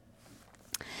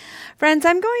Friends,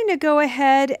 I'm going to go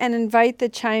ahead and invite the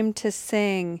chime to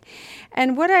sing.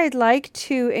 And what I'd like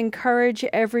to encourage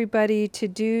everybody to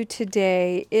do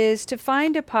today is to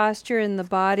find a posture in the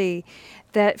body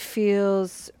that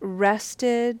feels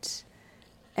rested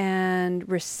and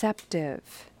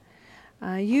receptive.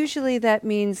 Usually that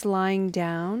means lying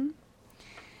down.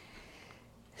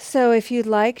 So if you'd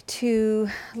like to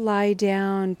lie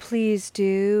down, please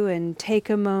do, and take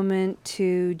a moment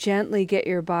to gently get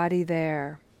your body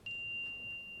there.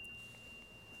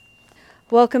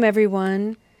 Welcome,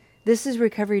 everyone. This is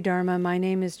Recovery Dharma. My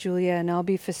name is Julia, and I'll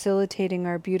be facilitating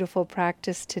our beautiful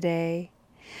practice today.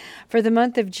 For the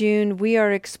month of June, we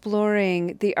are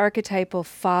exploring the archetypal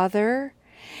father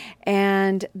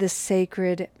and the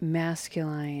sacred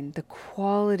masculine, the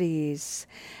qualities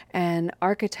and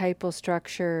archetypal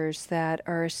structures that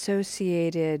are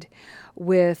associated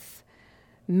with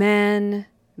men,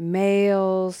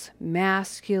 males,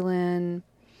 masculine.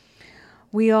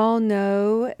 We all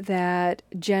know that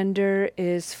gender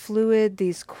is fluid.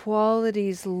 These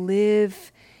qualities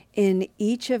live in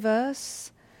each of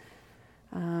us.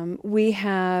 We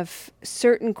have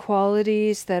certain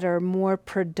qualities that are more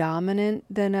predominant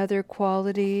than other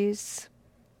qualities.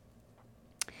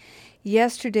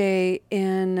 Yesterday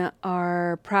in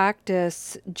our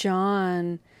practice,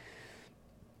 John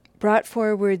brought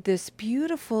forward this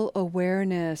beautiful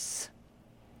awareness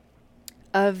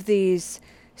of these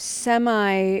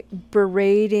semi-berating,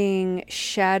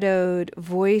 shadowed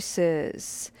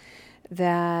voices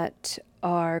that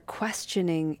are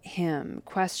questioning him,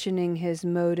 questioning his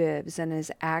motives and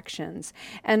his actions,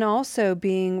 and also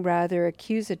being rather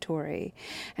accusatory.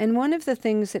 And one of the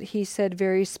things that he said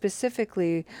very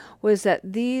specifically was that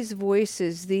these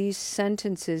voices, these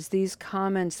sentences, these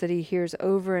comments that he hears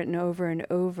over and over and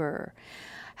over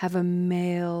have a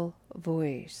male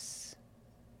voice.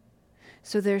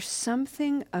 So there's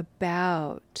something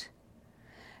about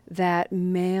that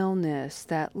maleness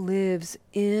that lives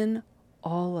in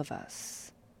all of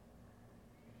us.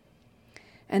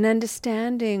 And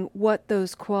understanding what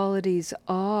those qualities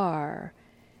are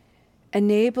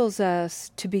enables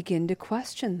us to begin to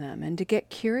question them and to get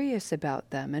curious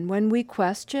about them. And when we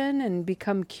question and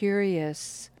become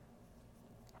curious,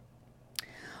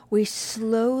 we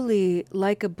slowly,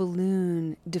 like a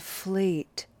balloon,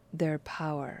 deflate their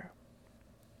power.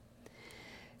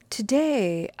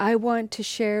 Today, I want to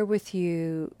share with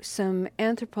you some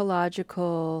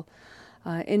anthropological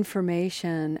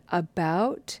information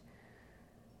about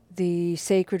the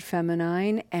sacred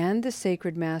feminine and the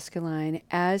sacred masculine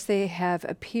as they have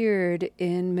appeared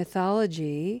in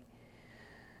mythology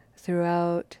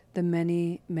throughout the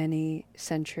many, many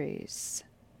centuries.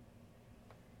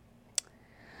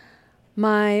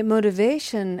 My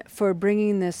motivation for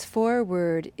bringing this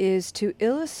forward is to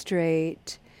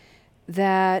illustrate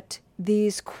that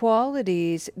these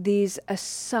qualities, these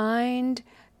assigned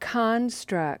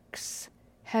constructs,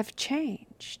 have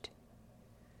changed.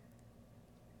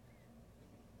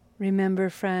 Remember,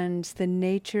 friends, the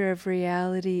nature of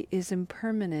reality is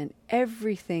impermanent.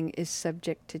 Everything is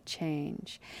subject to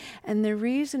change. And the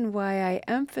reason why I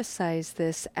emphasize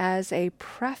this as a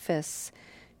preface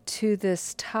to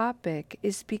this topic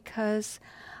is because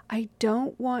I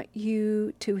don't want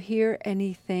you to hear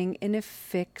anything in a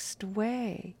fixed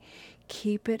way.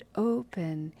 Keep it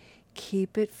open.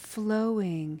 Keep it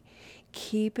flowing.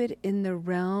 Keep it in the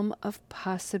realm of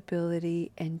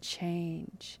possibility and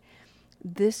change.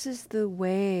 This is the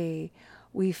way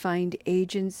we find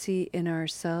agency in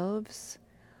ourselves.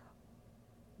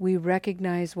 We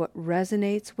recognize what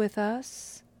resonates with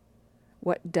us,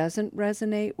 what doesn't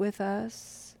resonate with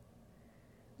us.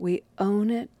 We own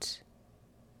it.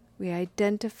 We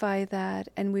identify that,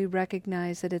 and we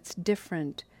recognize that it's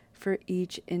different for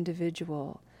each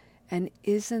individual. And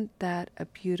isn't that a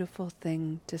beautiful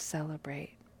thing to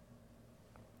celebrate?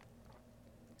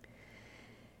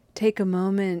 Take a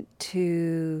moment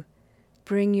to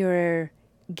bring your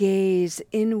gaze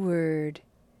inward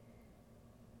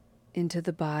into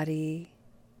the body.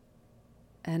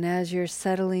 And as you're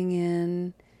settling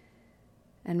in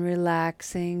and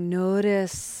relaxing,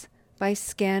 notice by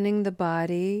scanning the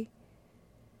body,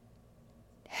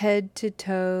 head to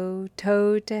toe,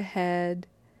 toe to head,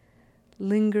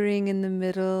 lingering in the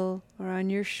middle or on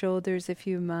your shoulders if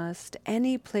you must,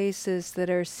 any places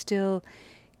that are still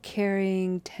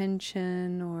carrying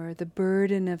tension or the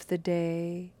burden of the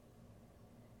day.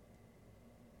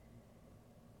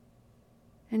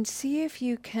 And see if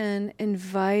you can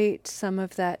invite some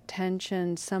of that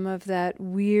tension, some of that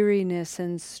weariness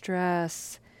and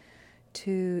stress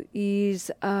to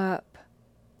ease up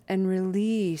and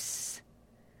release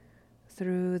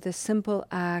through the simple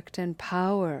act and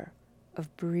power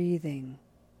of breathing.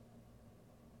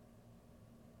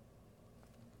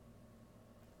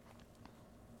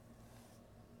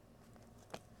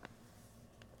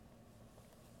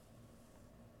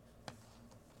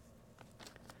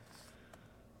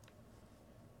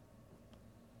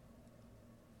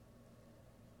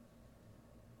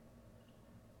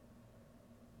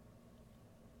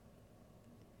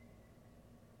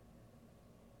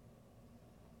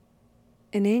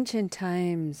 In ancient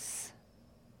times,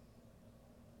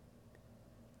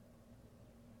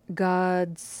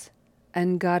 gods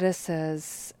and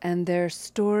goddesses and their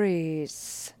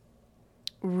stories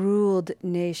ruled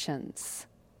nations.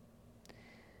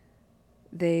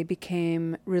 They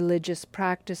became religious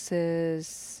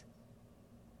practices,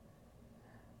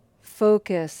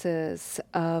 focuses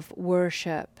of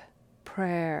worship,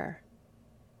 prayer,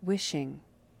 wishing.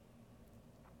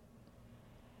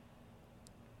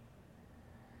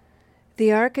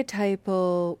 The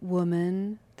archetypal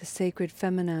woman, the sacred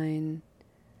feminine,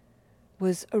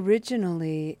 was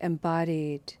originally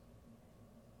embodied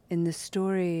in the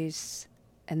stories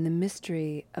and the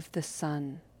mystery of the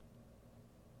sun.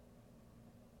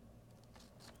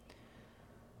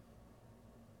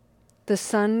 The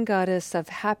sun goddess of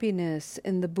happiness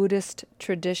in the Buddhist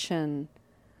tradition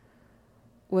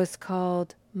was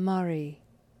called Mari,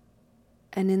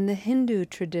 and in the Hindu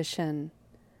tradition,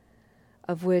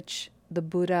 of which the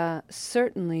Buddha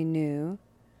certainly knew,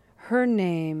 her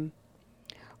name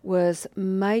was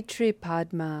Maitri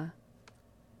Padma.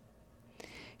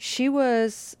 She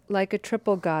was like a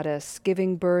triple goddess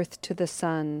giving birth to the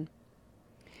sun,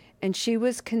 and she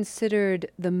was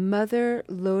considered the mother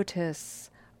lotus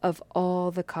of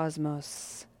all the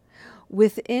cosmos.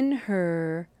 Within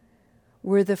her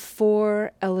were the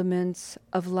 4 elements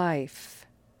of life.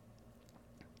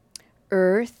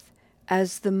 Earth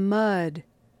as the mud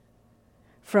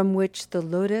from which the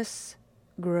lotus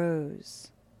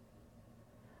grows.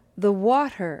 The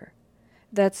water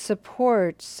that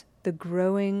supports the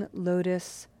growing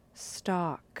lotus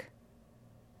stalk.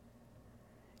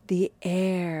 The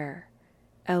air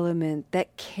element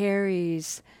that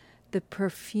carries the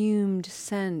perfumed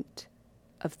scent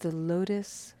of the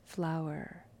lotus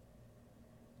flower.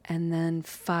 And then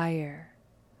fire,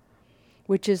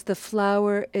 which is the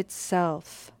flower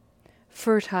itself,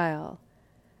 fertile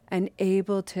and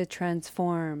able to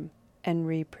transform and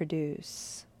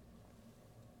reproduce.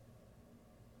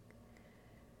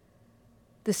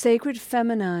 The sacred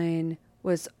feminine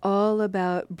was all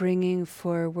about bringing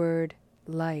forward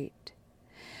light.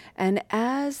 And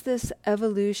as this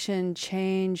evolution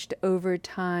changed over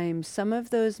time, some of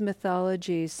those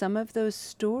mythologies, some of those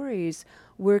stories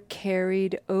were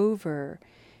carried over,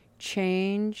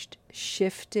 changed,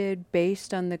 shifted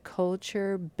based on the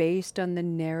culture, based on the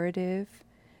narrative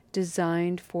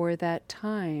designed for that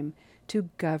time to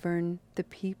govern the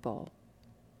people.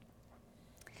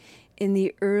 In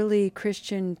the early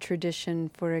Christian tradition,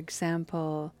 for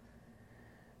example,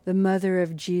 the mother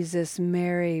of Jesus,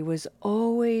 Mary, was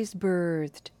always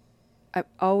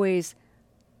always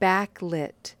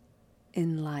backlit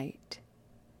in light.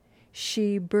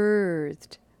 She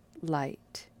birthed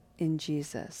light in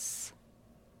Jesus.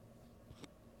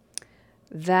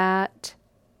 That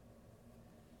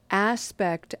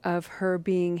aspect of her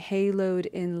being haloed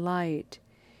in light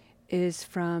is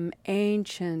from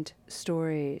ancient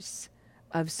stories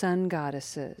of sun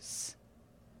goddesses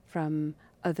from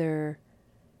other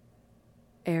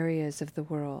areas of the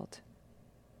world.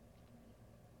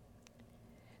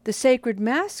 The sacred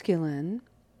masculine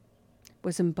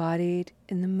was embodied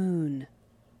in the moon.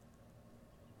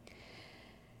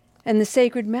 And the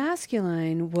sacred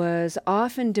masculine was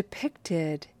often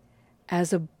depicted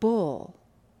as a bull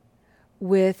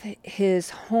with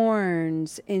his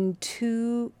horns in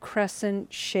 2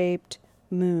 crescent-shaped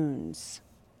moons.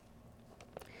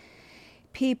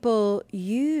 People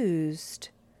used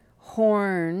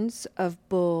horns of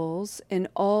bulls in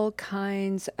all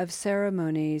kinds of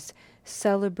ceremonies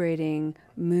celebrating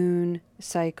moon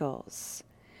cycles.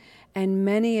 And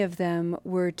many of them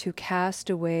were to cast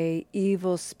away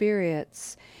evil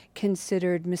spirits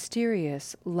considered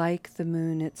mysterious, like the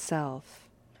moon itself.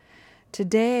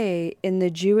 Today, in the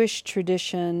Jewish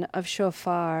tradition of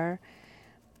shofar,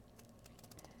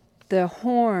 the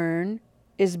horn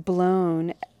is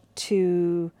blown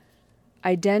to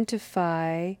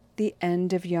identify the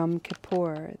end of Yom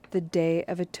Kippur, the Day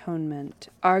of Atonement,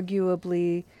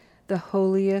 arguably the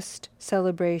holiest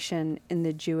celebration in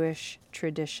the Jewish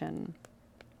tradition.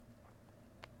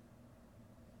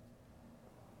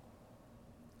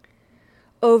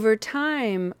 Over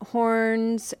time,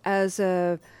 horns as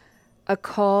a A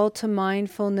call to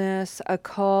mindfulness, a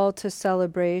call to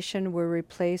celebration were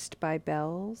replaced by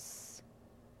bells.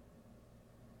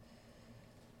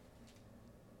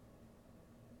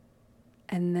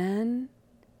 And then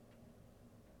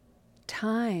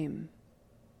time,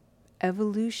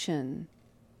 evolution,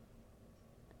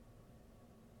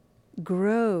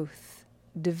 growth,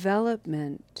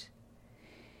 development.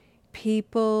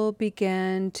 People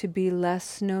began to be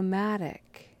less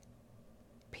nomadic.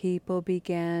 People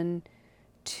began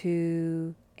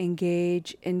to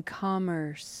engage in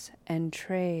commerce and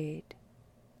trade.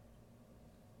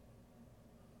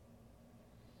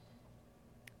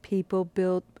 People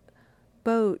built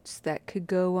boats that could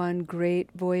go on great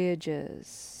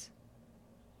voyages.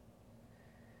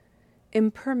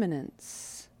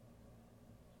 Impermanence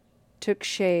took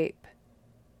shape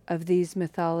of these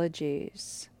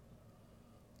mythologies.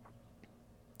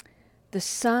 The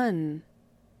sun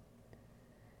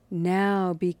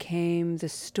now became the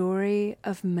story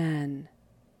of men,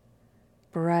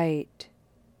 bright,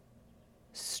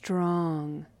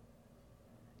 strong,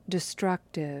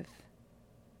 destructive.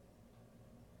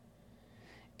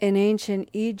 In ancient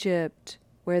Egypt,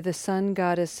 where the sun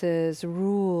goddesses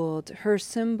ruled, her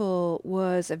symbol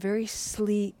was a very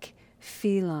sleek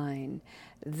feline.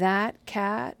 That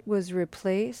cat was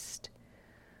replaced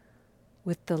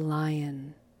with the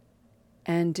lion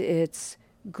and its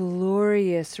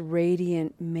glorious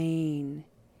radiant mane.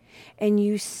 And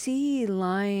you see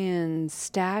lion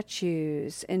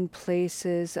statues in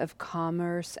places of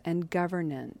commerce and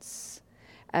governance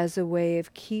as a way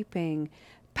of keeping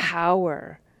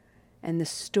power and the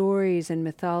stories and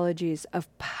mythologies of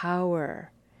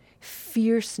power,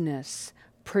 fierceness,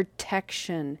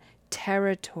 protection,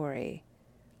 territory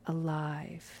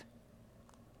alive.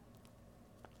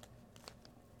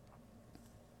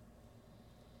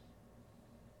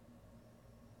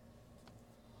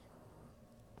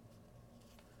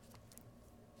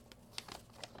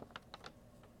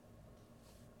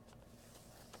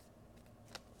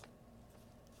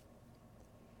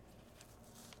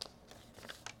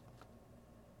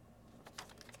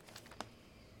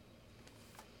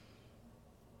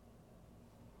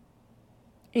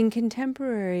 In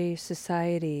contemporary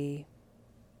society,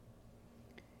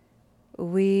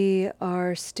 we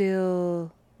are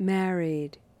still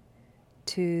married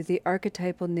to the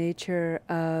archetypal nature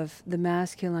of the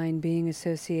masculine being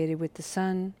associated with the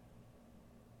sun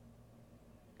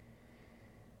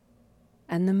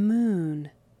and the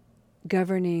moon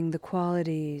governing the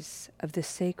qualities of the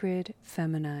sacred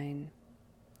feminine.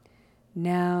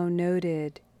 Now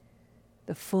noted,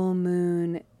 the full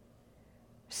moon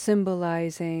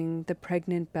symbolizing the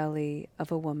pregnant belly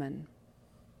of a woman.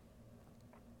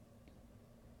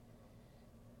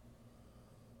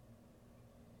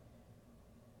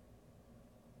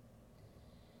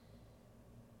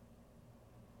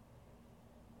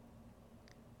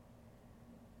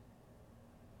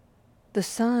 The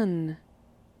sun,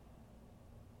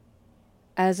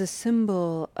 as a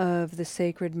symbol of the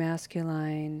sacred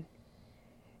masculine,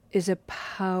 is a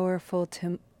powerful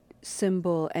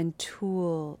symbol and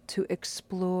tool to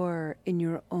explore in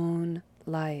your own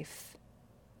life.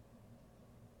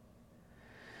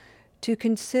 To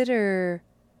consider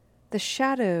the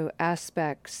shadow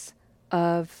aspects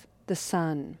of the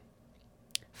sun,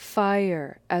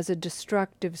 fire as a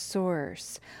destructive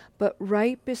source, but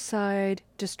right beside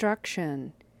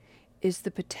destruction is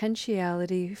the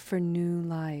potentiality for new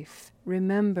life.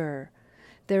 Remember,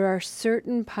 there are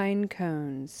certain pine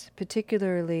cones,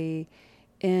 particularly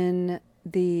in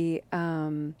the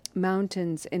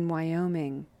mountains in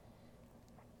Wyoming,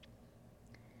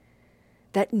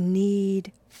 that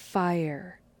need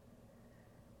fire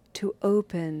to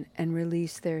open and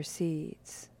release their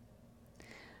seeds.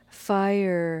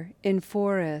 Fire in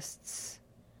forests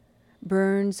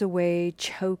burns away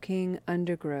choking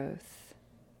undergrowth.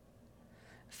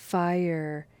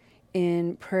 Fire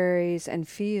in prairies and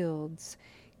fields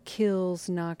kills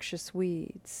noxious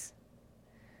weeds.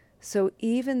 So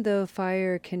even though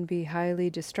fire can be highly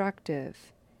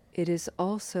destructive, it is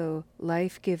also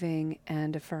life-giving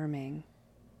and affirming.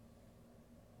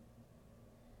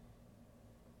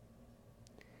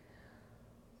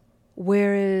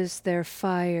 Where is there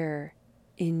fire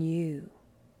in you?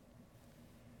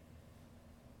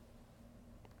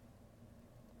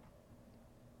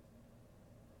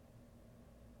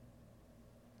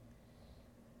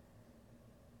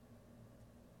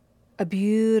 A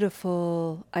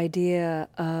beautiful idea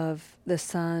of the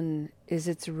sun is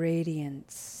its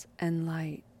radiance and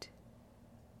light.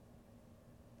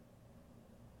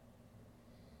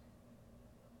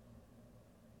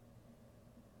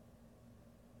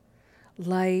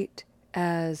 Light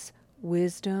as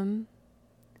wisdom,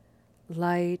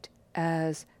 light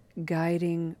as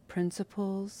guiding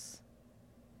principles,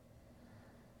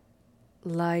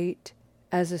 light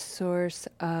as a source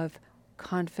of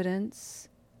confidence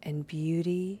and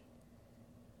beauty.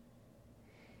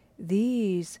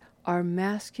 These are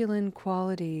masculine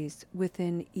qualities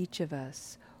within each of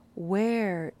us.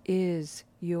 Where is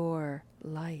your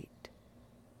light?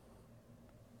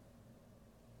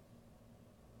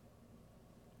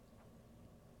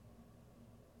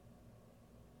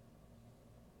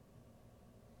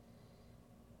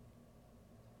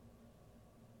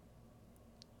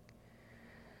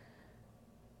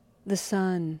 The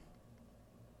sun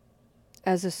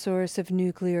as a source of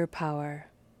nuclear power.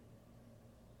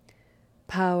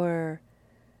 Power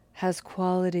has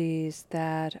qualities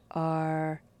that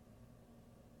are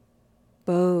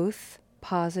both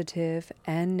positive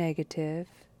and negative.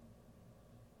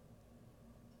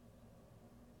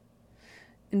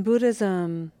 In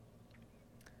Buddhism,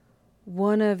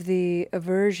 one of the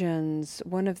aversions,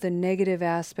 one of the negative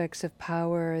aspects of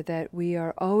power that we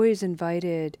are always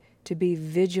invited to be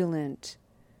vigilant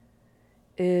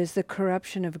is the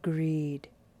corruption of greed.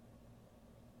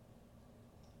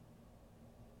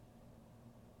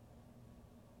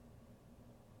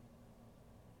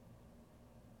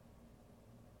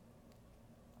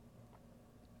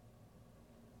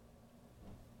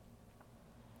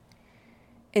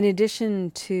 In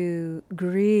addition to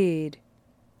greed,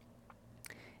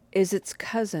 is its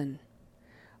cousin,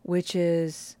 which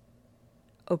is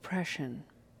oppression.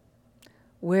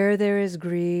 Where there is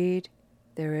greed,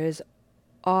 there is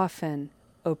often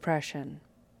oppression.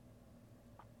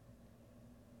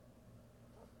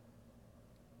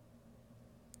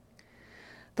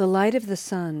 The light of the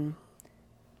sun,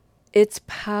 its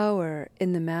power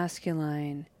in the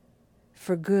masculine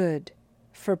for good,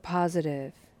 for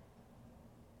positive,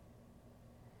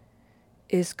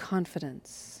 is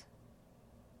confidence.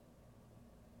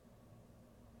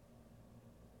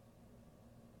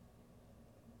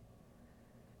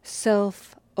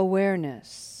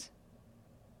 Self-awareness,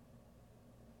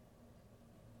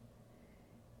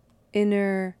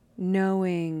 inner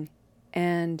knowing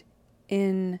and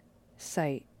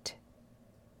insight.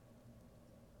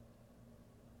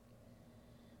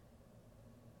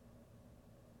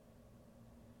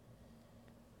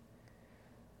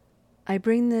 I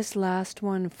bring this last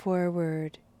one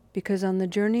forward because on the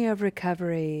journey of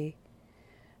recovery,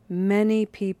 many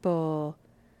people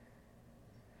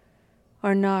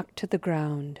are knocked to the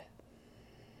ground.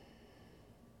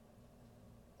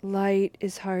 Light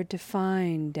is hard to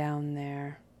find down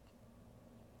there.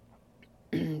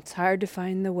 It's hard to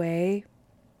find the way.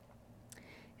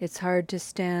 It's hard to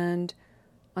stand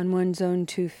on one's own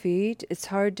 2 feet. It's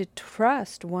hard to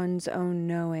trust one's own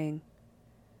knowing.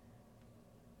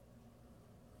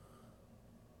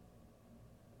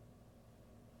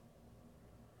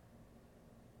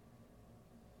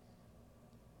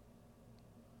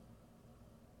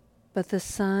 But the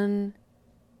sun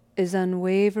is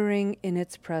unwavering in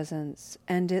its presence,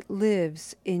 and it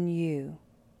lives in you.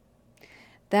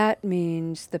 That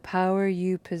means the power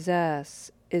you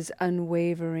possess is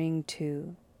unwavering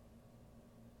too.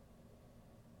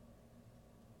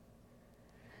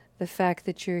 The fact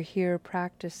that you're here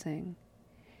practicing,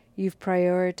 you've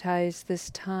prioritized this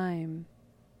time,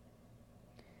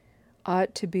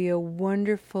 ought to be a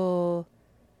wonderful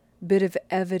bit of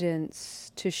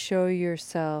evidence to show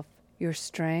yourself your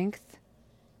strength,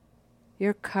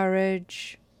 your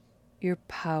courage, your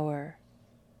power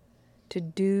to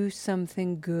do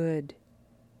something good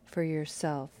for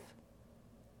yourself.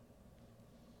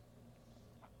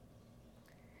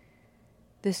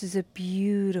 This is a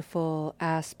beautiful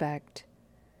aspect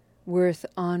worth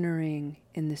honoring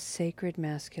in the sacred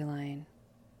masculine.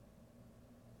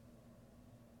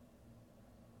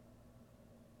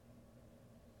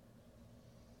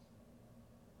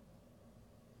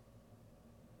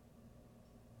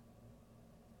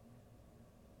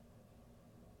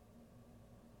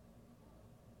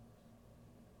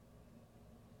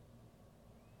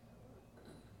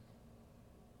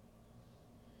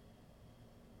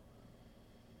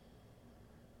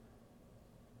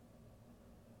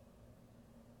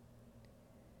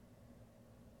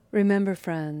 Remember,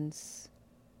 friends,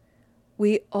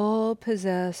 we all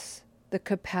possess the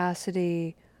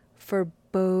capacity for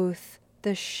both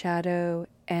the shadow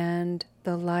and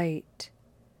the light.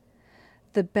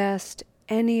 The best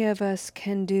any of us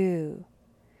can do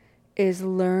is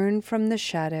learn from the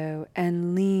shadow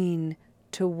and lean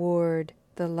toward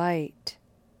the light.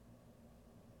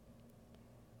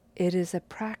 It is a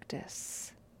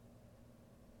practice.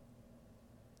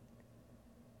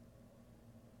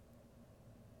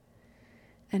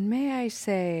 And may I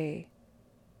say,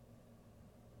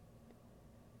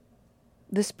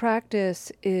 this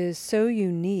practice is so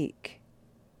unique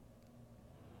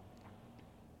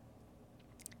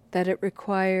that it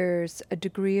requires a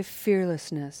degree of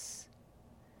fearlessness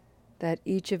that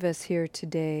each of us here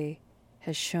today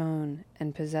has shown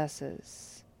and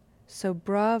possesses. So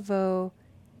bravo,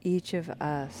 each of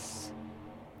us.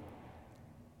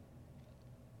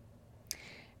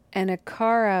 And a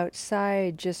car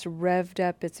outside just revved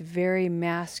up its very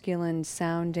masculine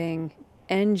sounding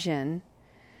engine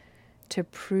to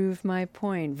prove my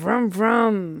point. Vroom,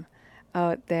 vroom,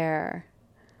 out there.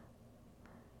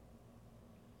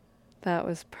 That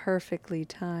was perfectly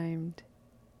timed.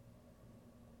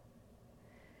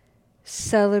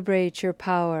 Celebrate your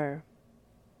power.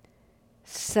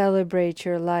 Celebrate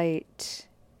your light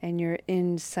and your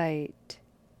insight.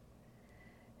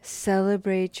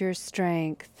 Celebrate your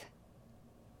strength.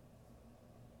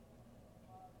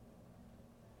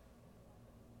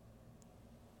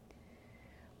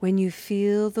 When you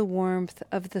feel the warmth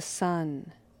of the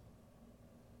sun,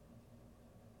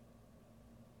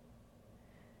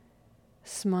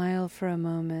 smile for a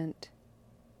moment.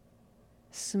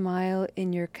 Smile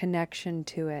in your connection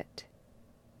to it.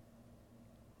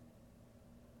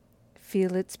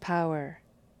 Feel its power.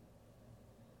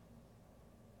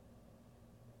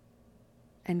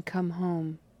 And come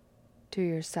home to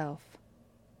yourself.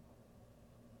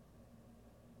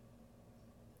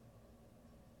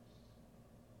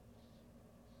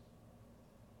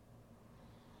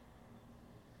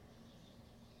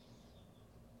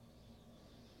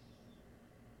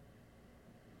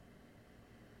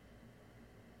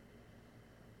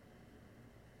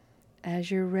 As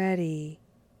you're ready,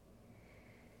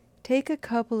 take a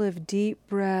couple of deep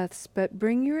breaths, but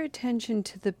bring your attention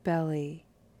to the belly,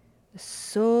 the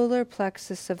solar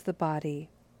plexus of the body.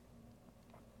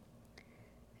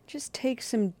 Just take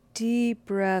some deep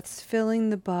breaths, filling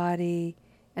the body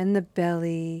and the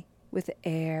belly with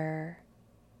air.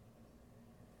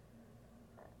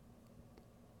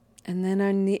 And then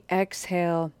on the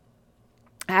exhale,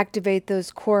 activate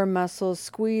those core muscles,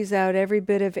 squeeze out every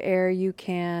bit of air you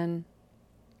can.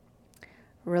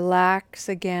 Relax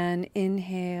again,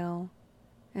 inhale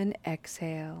and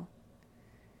exhale.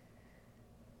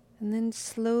 And then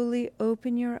slowly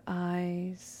open your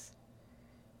eyes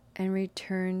and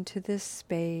return to this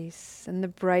space and the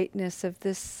brightness of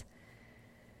this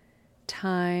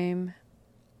time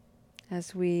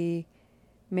as we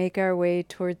make our way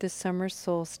toward the summer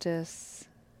solstice,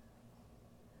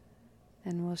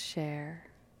 and we'll share.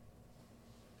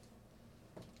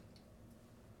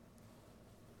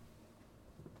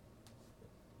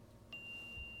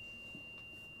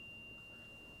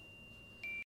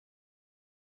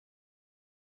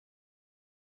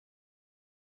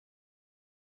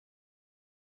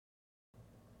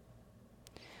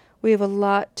 We have a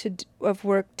lot of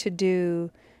work to do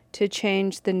to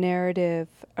change the narrative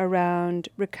around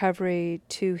recovery,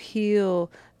 to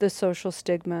heal the social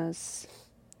stigmas.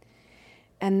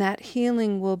 And that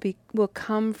healing will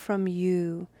come from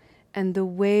you and the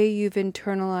way you've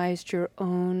internalized your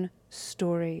own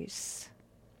stories.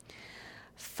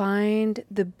 Find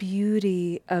the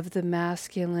beauty of the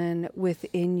masculine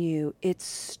within you, its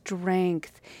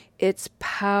strength, its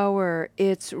power,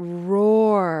 its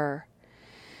roar.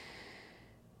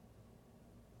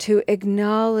 To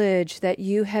acknowledge that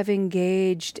you have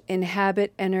engaged in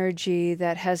habit energy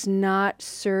that has not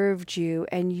served you,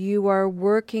 and you are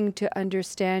working to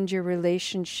understand your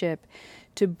relationship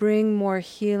to bring more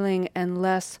healing and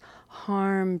less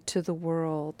harm to the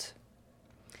world.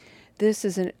 This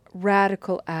is a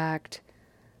radical act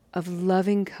of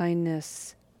loving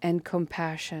kindness and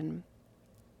compassion,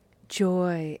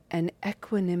 joy and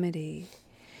equanimity.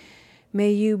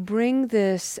 May you bring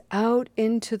this out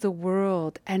into the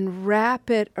world and wrap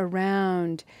it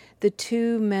around the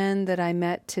two men that I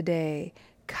met today,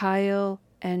 Kyle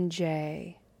and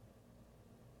Jay.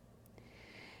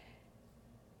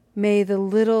 May the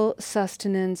little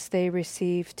sustenance they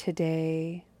receive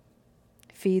today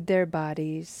feed their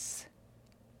bodies.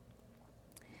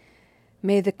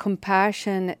 May the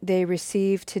compassion they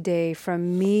receive today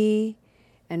from me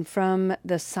and from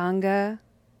the Sangha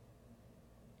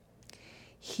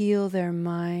heal their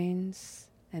minds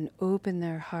and open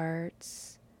their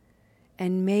hearts,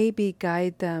 and maybe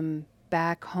guide them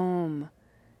back home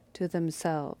to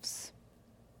themselves.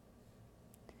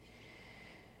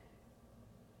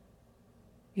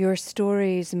 Your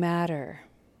stories matter.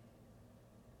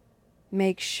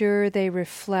 Make sure they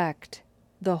reflect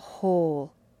the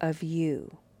whole of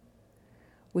you,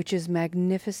 which is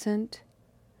magnificent,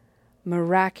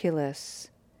 miraculous,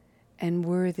 and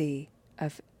worthy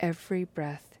of every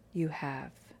breath you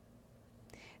have.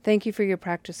 Thank you for your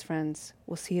practice, friends.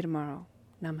 We'll see you tomorrow.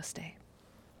 Namaste.